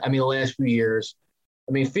man, I mean, the last few years.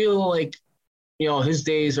 I mean, feeling like, his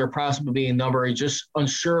days are possibly being numbered. Just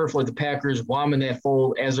unsure if, like, the Packers want him in that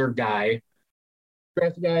fold as their guy.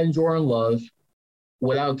 Draft a guy in Jordan Love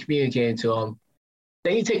without communicating to him.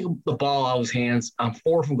 Then you take the ball out of his hands on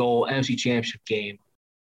 4th and goal, NFC Championship game.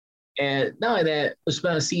 And not only that, it's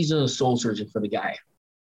been a season of soul searching for the guy.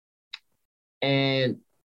 And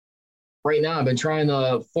right now, I've been trying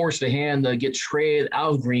to force the hand to get traded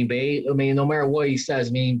out of Green Bay. I mean, no matter what he says,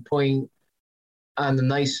 I mean, putting on the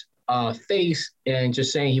nice face and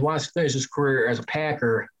just saying he wants to finish his career as a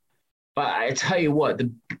Packer. But I tell you what, to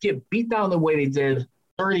get beat down the way they did,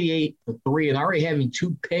 38-3, and already having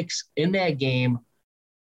 2 picks in that game,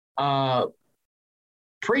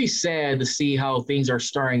 pretty sad to see how things are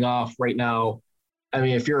starting off right now. I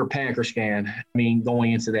mean, if you're a Packers fan, I mean,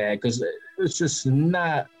 going into that, because it's just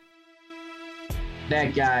not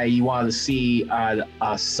that guy you want to see on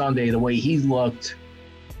Sunday, the way he looked.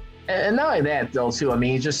 And not only that, though, too. I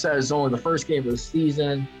mean, he just said it's only the first game of the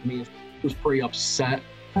season. I mean, he was pretty upset.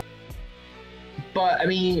 But, I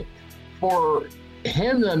mean, for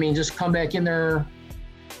him to, just come back in there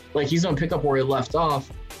like he's going to pick up where he left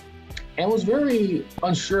off, and was very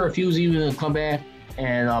unsure if he was even going to come back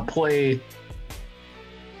and play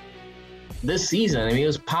this season. I mean, he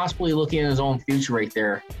was possibly looking at his own future right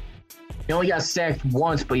there. He only got sacked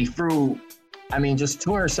once, but he threw, just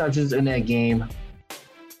 2 interceptions in that game.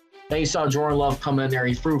 Then you saw Jordan Love come in there.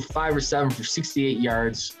 He threw 5 or 7 for 68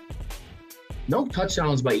 yards. No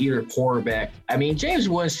touchdowns by either quarterback. I mean, James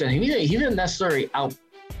Winston, he didn't necessarily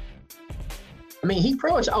he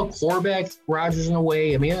pretty much out-quarterbacked Rodgers in a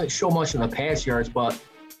way. I mean, he didn't show much in the pass yards, but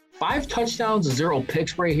 5 touchdowns and 0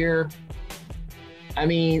 picks right here. I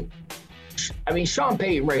mean, Sean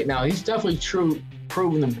Payton right now, he's definitely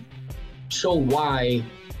proven to show why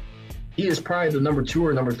he is probably the number 2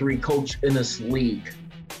 or number 3 coach in this league.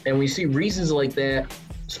 And we see reasons like that,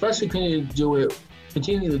 especially continue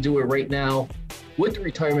to do it right now with the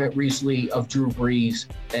retirement recently of Drew Brees.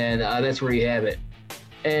 And that's where you have it.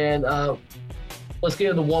 And let's get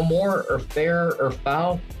into one more, or fair or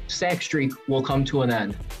foul. Sack streak will come to an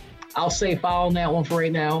end. I'll say foul on that one for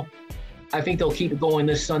right now. I think they'll keep it going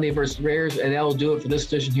this Sunday versus the Bears, and that'll do it for this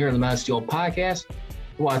edition here on the Man of Steel podcast.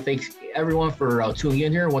 I want to thank everyone for tuning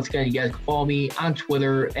in here. Once again, you guys can follow me on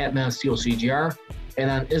Twitter at Man of Steel CGR and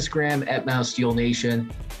on Instagram at Man of Steel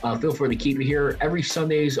Nation. Feel free to keep it here every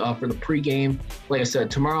Sundays for the pregame. Like I said,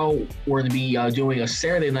 tomorrow we're going to be doing a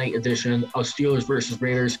Saturday night edition of Steelers versus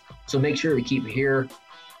Raiders. So make sure to keep it here.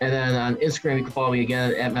 And then on Instagram, you can follow me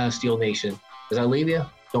again at Man of Steel Nation. As I leave you,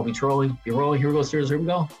 don't be trolling, be rolling. Here we go, Steelers. Here we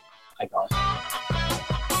go. Bye, guys.